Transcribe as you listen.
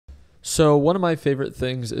So one of my favorite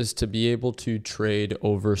things is to be able to trade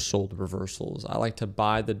oversold reversals. I like to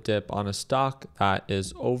buy the dip on a stock that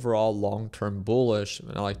is overall long-term bullish,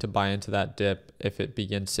 and I like to buy into that dip if it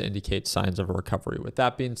begins to indicate signs of a recovery. With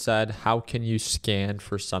that being said, how can you scan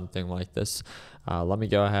for something like this? Let me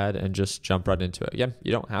go ahead and just jump right into it. Again,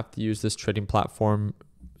 you don't have to use this trading platform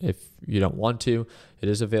if you don't want to. It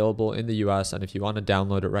is available in the US, and if you want to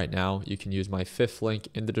download it right now, you can use my 5th link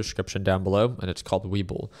in the description down below, and it's called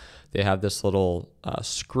Webull. They have this little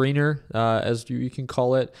screener, as you can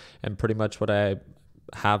call it, and pretty much what I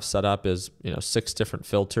have set up is 6 different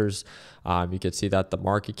filters. You can see that the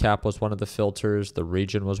market cap was one of the filters, the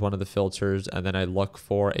region was one of the filters, and then I look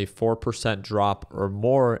for a 4% drop or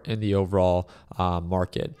more in the overall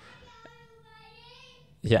market.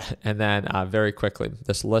 Yeah, and then very quickly,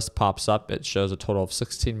 this list pops up. It shows a total of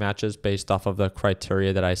 16 matches based off of the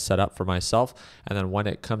criteria that I set up for myself. And then when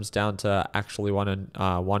it comes down to actually wanting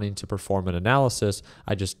to perform an analysis,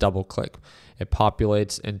 I just double click. It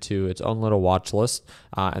populates into its own little watch list,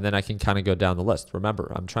 and then I can kind of go down the list.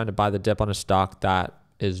 Remember, I'm trying to buy the dip on a stock that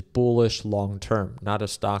is bullish long term, not a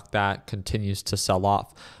stock that continues to sell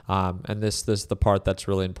off. And this is the part that's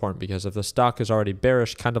really important, because if the stock is already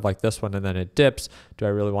bearish, kind of like this one, and then it dips, do I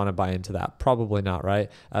really want to buy into that? Probably not,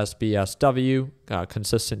 right? SBSW,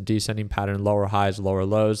 consistent descending pattern, lower highs, lower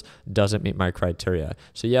lows, doesn't meet my criteria.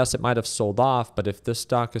 So yes, it might have sold off, but if this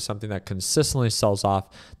stock is something that consistently sells off,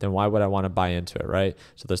 then why would I want to buy into it, right?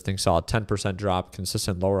 So this thing saw a 10% drop,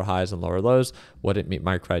 consistent lower highs and lower lows, wouldn't meet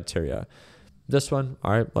my criteria. This one,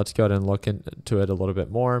 all right, let's go ahead and look into it a little bit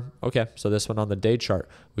more. Okay, so this one on the day chart,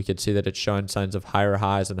 we could see that it's showing signs of higher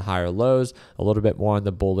highs and higher lows, a little bit more on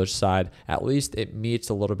the bullish side. At least it meets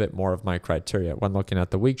a little bit more of my criteria. When looking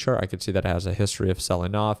at the week chart, I could see that it has a history of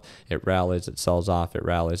selling off. It rallies, it sells off, it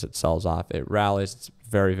rallies, it sells off, it rallies. It's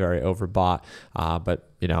very, very overbought, but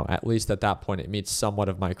at least at that point, it meets somewhat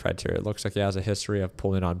of my criteria. It looks like it has a history of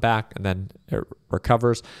pulling on back and then it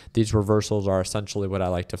recovers. These reversals are essentially what I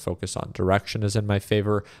like to focus on. Direction is in my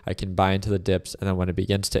favor. I can buy into the dips, and then when it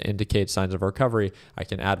begins to indicate signs of recovery, I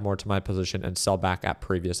can add more to my position and sell back at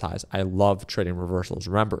previous highs. I love trading reversals.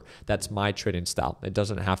 Remember, that's my trading style. It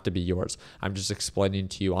doesn't have to be yours. I'm just explaining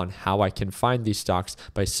to you on how I can find these stocks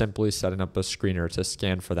by simply setting up a screener to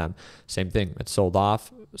scan for them. Same thing. It sold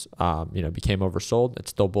off. Became oversold.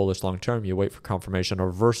 It's still bullish long term. You wait for confirmation of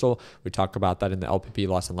reversal. We talk about that in the LPP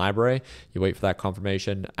lesson library. You wait for that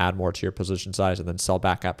confirmation, add more to your position size, and then sell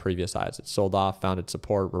back at previous highs. It sold off, found its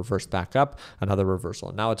support, reversed back up, another reversal.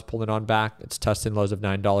 And now it's pulling on back. It's testing lows of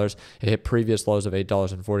 $9. It hit previous lows of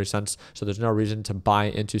 $8.40. So there's no reason to buy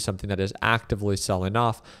into something that is actively selling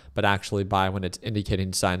off, but actually buy when it's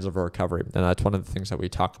indicating signs of a recovery. And that's one of the things that we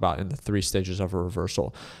talk about in the 3 stages of a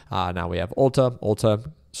reversal. Now we have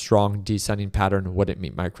Ulta, strong descending pattern, wouldn't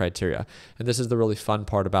meet my criteria. And this is the really fun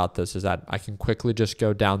part about this, is that I can quickly just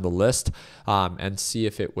go down the list and see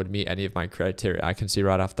if it would meet any of my criteria. I can see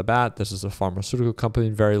right off the bat, this is a pharmaceutical company,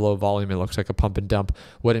 very low volume. It looks like a pump and dump.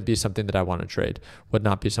 Wouldn't be something that I want to trade. Would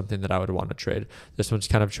not be something that I would want to trade. This one's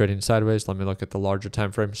kind of trading sideways. Let me look at the larger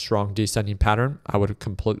time frame. Strong descending pattern. I would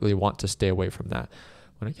completely want to stay away from that.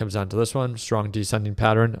 When it comes down to this one, strong descending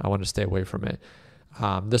pattern, I want to stay away from it.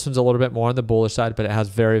 This one's a little bit more on the bullish side, but it has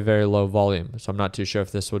very, very low volume. So I'm not too sure if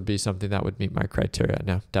this would be something that would meet my criteria.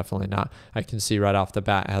 No, definitely not. I can see right off the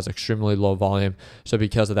bat, it has extremely low volume. So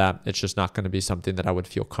because of that, it's just not going to be something that I would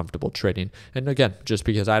feel comfortable trading. And again, just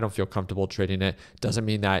because I don't feel comfortable trading it doesn't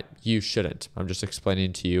mean that you shouldn't. I'm just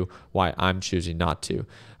explaining to you why I'm choosing not to.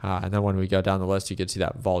 And then when we go down the list, you can see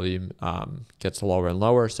that volume gets lower and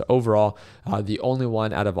lower. So overall, the only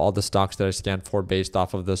one out of all the stocks that I scanned for based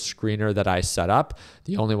off of the screener that I set up,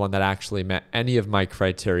 the only one that actually met any of my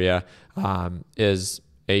criteria is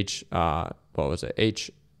HMY.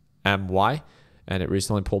 And it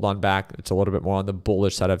recently pulled on back. It's a little bit more on the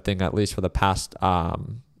bullish side of thing, at least for the past,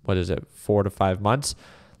 4 to 5 months.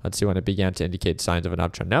 Let's see when it began to indicate signs of an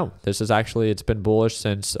uptrend. No, this is actually, it's been bullish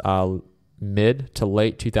since mid to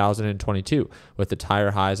late 2022 with its higher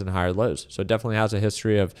highs and higher lows. So it definitely has a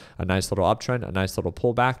history of a nice little uptrend, a nice little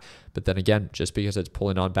pullback. But then again, just because it's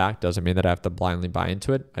pulling on back doesn't mean that I have to blindly buy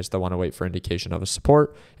into it. I still want to wait for indication of a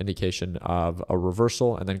support, indication of a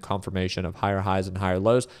reversal, and then confirmation of higher highs and higher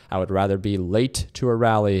lows. I would rather be late to a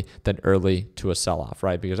rally than early to a sell-off,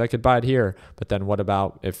 right? Because I could buy it here, but then what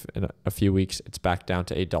about if in a few weeks it's back down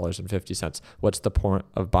to $8.50? What's the point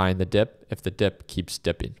of buying the dip if the dip keeps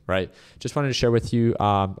dipping, right? Just wanted to share with you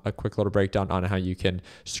a quick little breakdown on how you can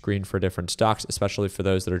screen for different stocks, especially for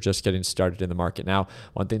those that are just getting started in the market. Now,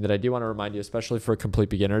 one thing that I do want to remind you, especially for complete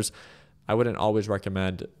beginners, I wouldn't always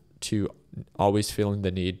recommend to always feeling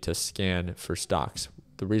the need to scan for stocks.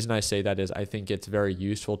 The reason I say that is I think it's very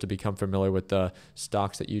useful to become familiar with the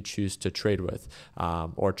stocks that you choose to trade with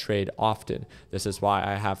or trade often. This is why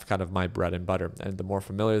I have kind of my bread and butter. And the more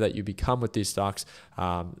familiar that you become with these stocks,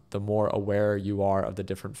 the more aware you are of the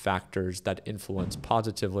different factors that influence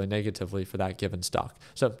positively and negatively for that given stock.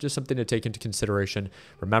 So just something to take into consideration.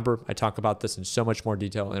 Remember, I talk about this in so much more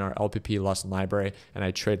detail in our LPP lesson library, and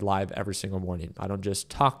I trade live every single morning. I don't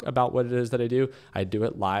just talk about what it is that I do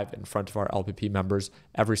it live in front of our LPP members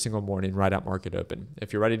every single morning right at market open.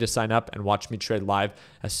 If you're ready to sign up and watch me trade live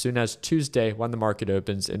as soon as Tuesday when the market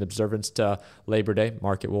opens in observance to Labor Day,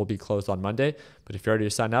 market will be closed on Monday. But if you're ready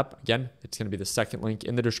to sign up, again, it's going to be the second link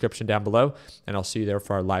in the description down below, and I'll see you there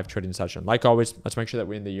for our live trading session. Like always, let's make sure that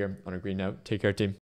we end the year on a green note. Take care, team.